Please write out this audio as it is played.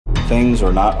Things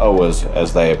are not always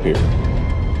as they appear.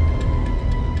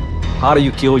 How do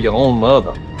you kill your own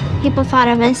mother? People thought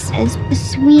of us as the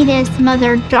sweetest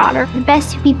mother-daughter, the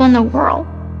best people in the world.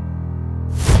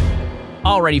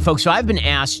 Alrighty, folks, so I've been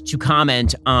asked to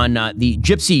comment on the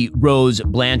Gypsy Rose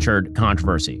Blanchard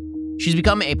controversy. She's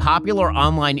become a popular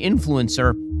online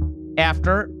influencer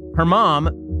after her mom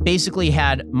basically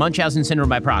had Munchausen syndrome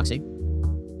by proxy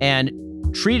and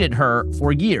treated her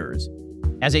for years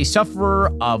as a sufferer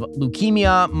of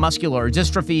leukemia, muscular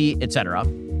dystrophy, etc.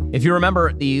 If you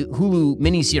remember the Hulu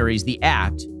miniseries, The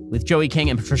Act, with Joey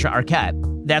King and Patricia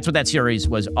Arquette, that's what that series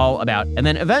was all about. And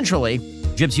then eventually,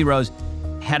 Gypsy Rose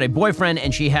had a boyfriend,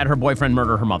 and she had her boyfriend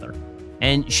murder her mother.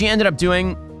 And she ended up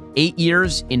doing 8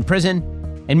 years in prison.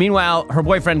 And meanwhile, her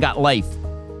boyfriend got life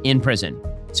in prison.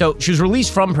 So she was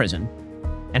released from prison.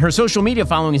 And her social media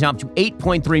following is now up to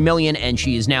 8.3 million, and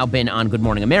she has now been on Good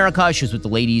Morning America. She was with the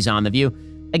ladies on The View.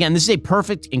 Again, this is a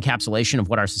perfect encapsulation of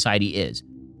what our society is.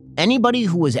 Anybody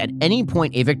who was at any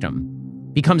point a victim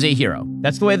becomes a hero.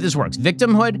 That's the way this works.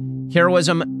 Victimhood,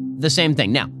 heroism, the same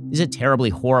thing. Now, this is a terribly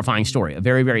horrifying story, a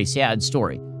very, very sad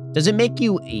story. Does it make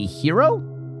you a hero?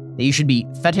 That you should be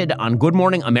feted on Good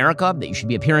Morning America? That you should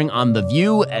be appearing on The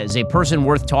View as a person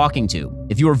worth talking to?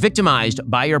 If you were victimized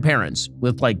by your parents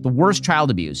with like the worst child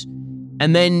abuse,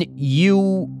 and then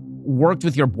you worked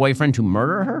with your boyfriend to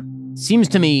murder her? Seems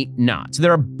to me not. So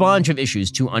there are a bunch of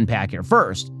issues to unpack here.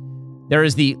 First, there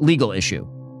is the legal issue,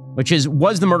 which is,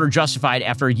 was the murder justified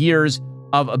after years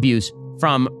of abuse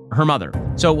from her mother?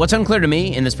 So what's unclear to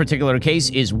me in this particular case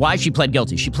is why she pled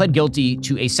guilty. She pled guilty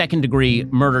to a second-degree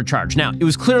murder charge. Now, it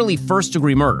was clearly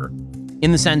first-degree murder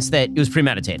in the sense that it was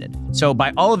premeditated. So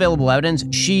by all available evidence,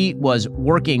 she was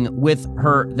working with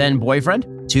her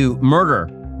then-boyfriend to murder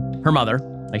her mother.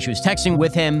 Like, she was texting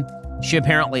with him. She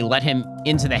apparently let him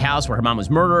into the house where her mom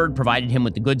was murdered, provided him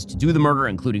with the goods to do the murder,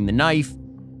 including the knife.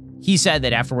 He said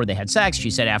that afterward they had sex. She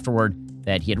said afterward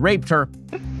that he had raped her.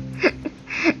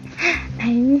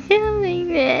 I'm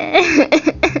feeling it.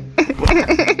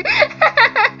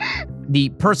 The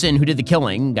person who did the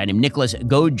killing, a guy named Nicholas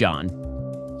Godejohn,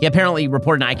 he apparently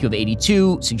reported an IQ of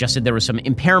 82, suggested there was some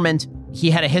impairment. He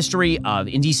had a history of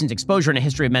indecent exposure and a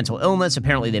history of mental illness.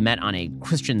 Apparently they met on a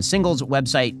Christian singles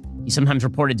website. He sometimes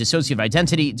reported dissociative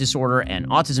identity disorder and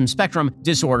autism spectrum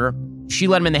disorder. She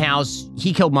let him in the house.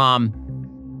 He killed mom.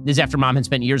 This is after mom had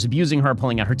spent years abusing her,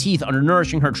 pulling out her teeth,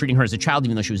 undernourishing her, treating her as a child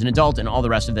even though she was an adult, and all the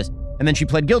rest of this. And then she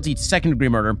pled guilty to second-degree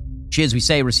murder. She, as we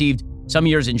say, received some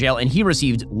years in jail, and he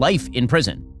received life in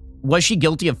prison. Was she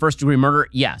guilty of first-degree murder?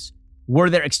 Yes.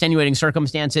 Were there extenuating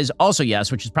circumstances? Also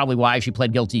yes, which is probably why she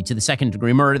pled guilty to the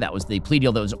second-degree murder. That was the plea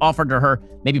deal that was offered to her.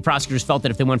 Maybe prosecutors felt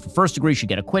that if they went for first degree, she'd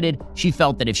get acquitted. She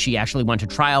felt that if she actually went to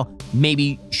trial,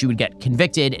 maybe she would get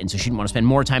convicted, and so she didn't want to spend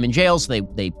more time in jail, so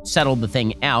they settled the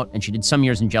thing out, and she did some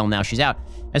years in jail, and now she's out.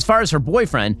 As far as her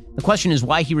boyfriend, the question is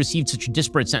why he received such a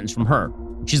disparate sentence from her.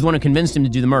 She's the one who convinced him to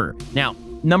do the murder. Now,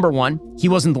 number one, he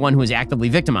wasn't the one who was actively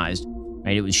victimized.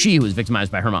 Right? It was she who was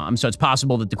victimized by her mom, so it's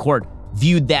possible that the court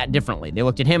viewed that differently. They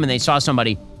looked at him and they saw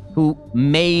somebody who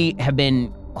may have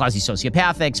been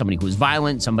quasi-sociopathic, somebody who was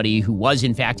violent, somebody who was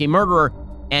in fact a murderer,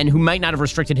 and who might not have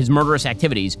restricted his murderous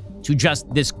activities to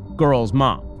just this girl's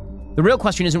mom. The real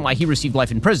question isn't why he received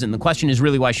life in prison. The question is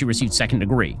really why she received second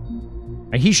degree.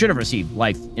 Right? He should have received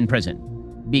life in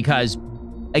prison because,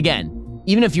 again,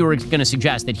 even if you were going to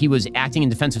suggest that he was acting in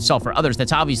defense of self or others,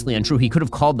 that's obviously untrue. He could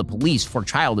have called the police for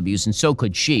child abuse, and so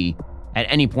could she at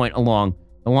any point along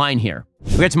the line here.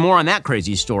 We'll get to more on that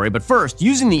crazy story, but first,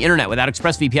 using the internet without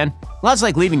ExpressVPN, well, that's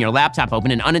like leaving your laptop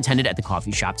open and unattended at the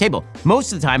coffee shop table.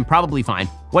 Most of the time, probably fine.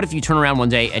 What if you turn around one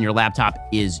day and your laptop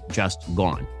is just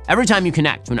gone? Every time you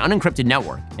connect to an unencrypted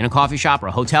network in a coffee shop or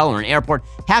a hotel or an airport,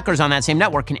 hackers on that same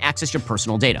network can access your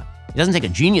personal data. It doesn't take a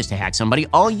genius to hack somebody.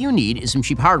 All you need is some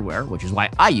cheap hardware, which is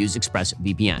why I use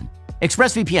ExpressVPN.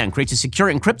 ExpressVPN creates a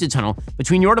secure encrypted tunnel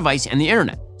between your device and the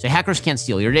internet, so hackers can't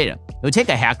steal your data. It would take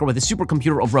a hacker with a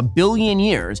supercomputer over 1 billion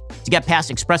years to get past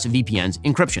ExpressVPN's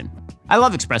encryption. I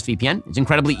love ExpressVPN. It's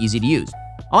incredibly easy to use.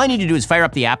 All I need to do is fire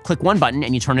up the app, click one button,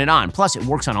 and you turn it on. Plus, it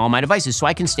works on all my devices, so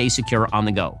I can stay secure on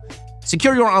the go.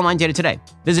 Secure your online data today.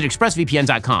 Visit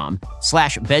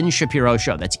expressvpn.com/Ben Shapiro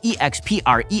Show. That's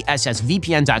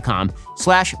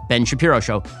expressvpn.com/Ben Shapiro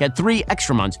Show. Get 3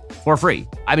 extra months for free.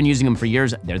 I've been using them for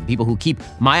years. They're the people who keep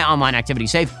my online activity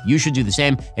safe. You should do the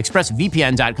same.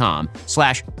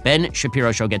 expressvpn.com/Ben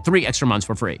Shapiro Show. Get 3 extra months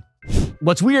for free.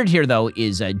 What's weird here, though,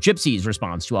 is Gypsy's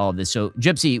response to all of this. So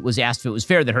Gypsy was asked if it was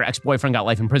fair that her ex-boyfriend got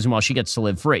life in prison while she gets to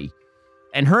live free.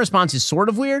 And her response is sort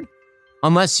of weird,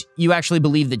 unless you actually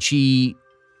believe that she,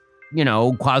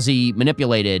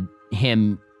 quasi-manipulated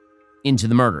him into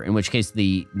the murder, in which case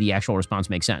the actual response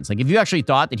makes sense. Like if you actually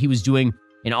thought that he was doing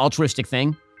an altruistic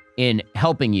thing in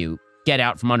helping you get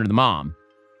out from under the mom,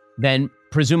 then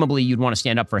presumably you'd want to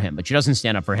stand up for him. But she doesn't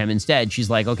stand up for him. Instead, she's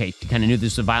like, okay, she kind of knew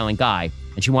this was a violent guy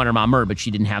and she wanted her mom murdered, but she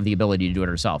didn't have the ability to do it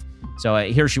herself. So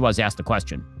here she was asked the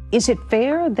question. Is it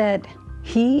fair that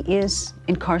he is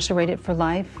incarcerated for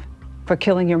life for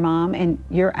killing your mom and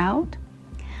you're out?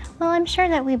 Well, I'm sure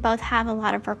that we both have a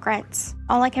lot of regrets.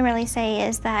 All I can really say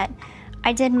is that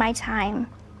I did my time.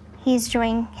 He's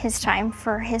doing his time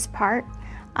for his part.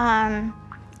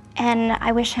 And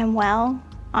I wish him well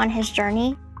on his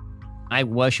journey. I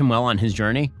wish him well on his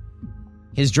journey.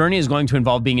 His journey is going to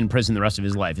involve being in prison the rest of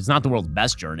his life. It's not the world's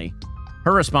best journey.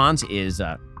 Her response is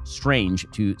strange,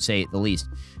 to say the least.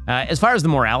 As far as the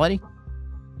morality,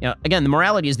 again, the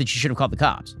morality is that she should have called the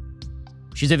cops.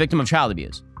 She's a victim of child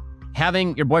abuse.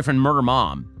 Having your boyfriend murder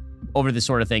mom over this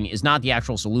sort of thing is not the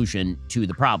actual solution to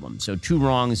the problem. So 2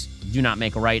 wrongs do not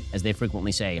make a right, as they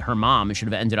frequently say. Her mom should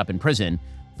have ended up in prison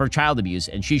for child abuse,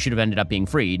 and she should have ended up being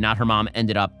freed, not her mom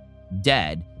ended up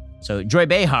dead. So Joy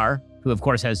Behar, who of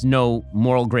course has no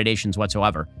moral gradations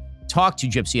whatsoever, talked to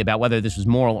Gypsy about whether this was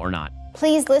moral or not.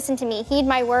 Please listen to me, heed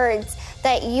my words,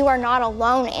 that you are not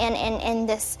alone in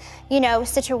this,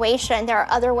 situation. There are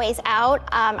other ways out.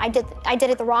 I did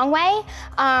it the wrong way.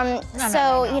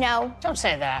 No. Don't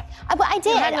say that. But I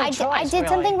did. You had no choice, I did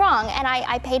something wrong, and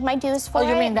I paid my dues for it. Oh,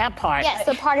 you mean that part? Yes,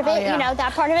 the part of it,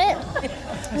 that part of it.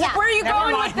 Yeah. Where are you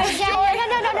going with this, Joy?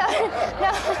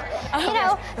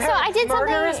 No. So I did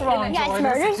something. Murder is wrong, Yes, Joy.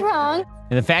 murder is wrong.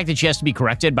 And the fact that she has to be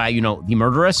corrected by, the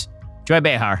murderess, Joy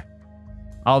Behar,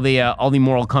 all the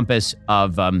moral compass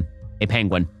of a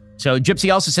penguin. So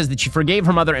Gypsy also says that she forgave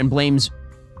her mother and blames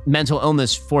mental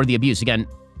illness for the abuse. Again,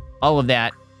 all of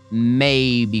that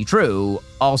may be true.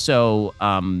 Also,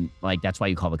 that's why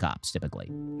you call the cops,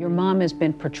 typically. Your mom has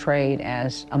been portrayed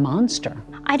as a monster.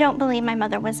 I don't believe my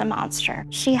mother was a monster.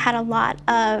 She had a lot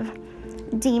of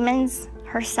demons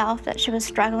herself that she was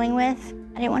struggling with.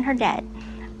 I didn't want her dead.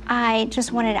 I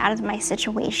just wanted out of my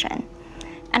situation.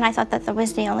 And I thought that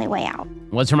was the only way out.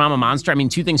 Was her mom a monster? I mean,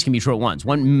 2 things can be true at once.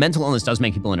 One, mental illness does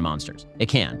make people into monsters. It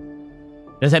can.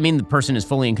 Does that mean the person is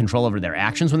fully in control over their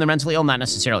actions when they're mentally ill? Not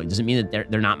necessarily. Does it mean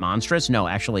that they're not monstrous? No,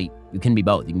 actually, you can be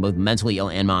both. You can both be mentally ill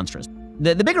and monstrous.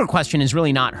 The bigger question is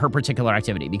really not her particular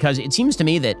activity, because it seems to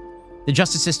me that the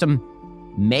justice system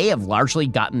may have largely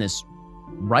gotten this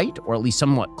right, or at least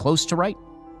somewhat close to right.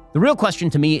 The real question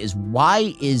to me is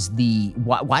why is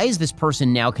this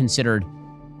person now considered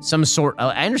some sort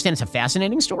of, I understand it's a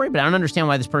fascinating story, but I don't understand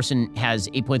why this person has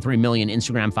 8.3 million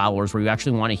Instagram followers where you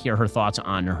actually want to hear her thoughts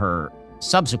on her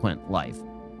subsequent life.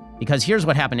 Because here's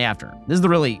what happened after. This is the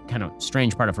really kind of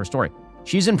strange part of her story.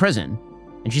 She's in prison,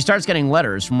 and she starts getting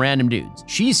letters from random dudes.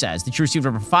 She says that she received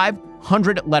over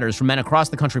 500 letters from men across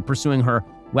the country pursuing her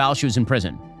while she was in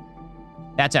prison.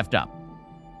 That's effed up.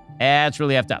 That's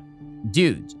really effed up.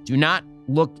 Dudes, do not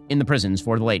look in the prisons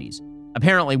for the ladies.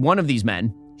 Apparently, one of these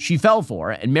men she fell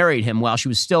for and married him while she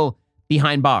was still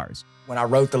behind bars. When I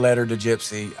wrote the letter to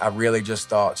Gypsy, I really just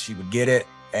thought she would get it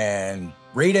and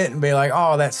read it and be like,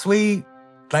 oh, that's sweet.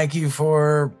 Thank you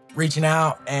for reaching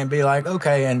out, and be like,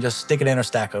 okay, and just stick it in her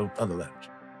stack of other letters.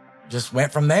 Just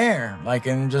went from there,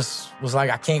 and just was like,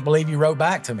 I can't believe you wrote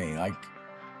back to me.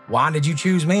 Why did you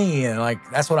choose me? And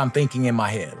that's what I'm thinking in my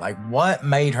head. What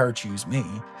made her choose me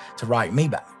to write me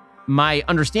back? My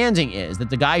understanding is that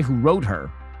the guy who wrote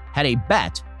her had a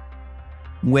bet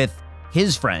with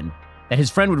his friend that his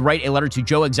friend would write a letter to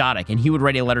Joe Exotic and he would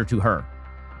write a letter to her.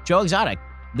 Joe Exotic,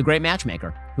 the great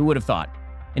matchmaker. Who would have thought?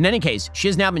 In any case, she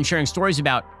has now been sharing stories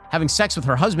about having sex with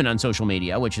her husband on social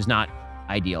media, which is not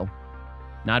ideal.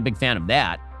 Not a big fan of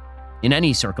that in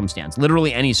any circumstance,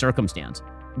 literally any circumstance.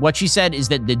 What she said is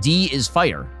that the D is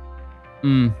fire.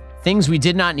 Things we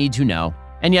did not need to know.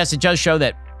 And yes, it does show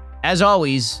that, as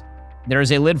always, there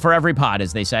is a lid for every pot,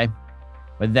 as they say.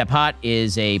 Whether that pot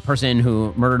is a person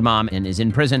who murdered mom and is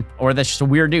in prison, or that's just a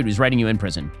weird dude who's writing you in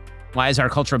prison. Why is our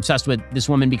culture obsessed with this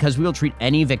woman? Because we will treat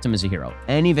any victim as a hero.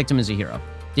 Any victim as a hero.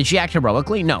 Did she act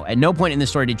heroically? No. At no point in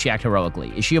this story did she act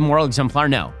heroically. Is she a moral exemplar?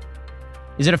 No.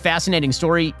 Is it a fascinating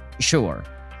story? Sure.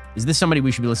 Is this somebody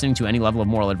we should be listening to any level of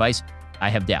moral advice? I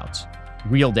have doubts.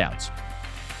 Real doubts.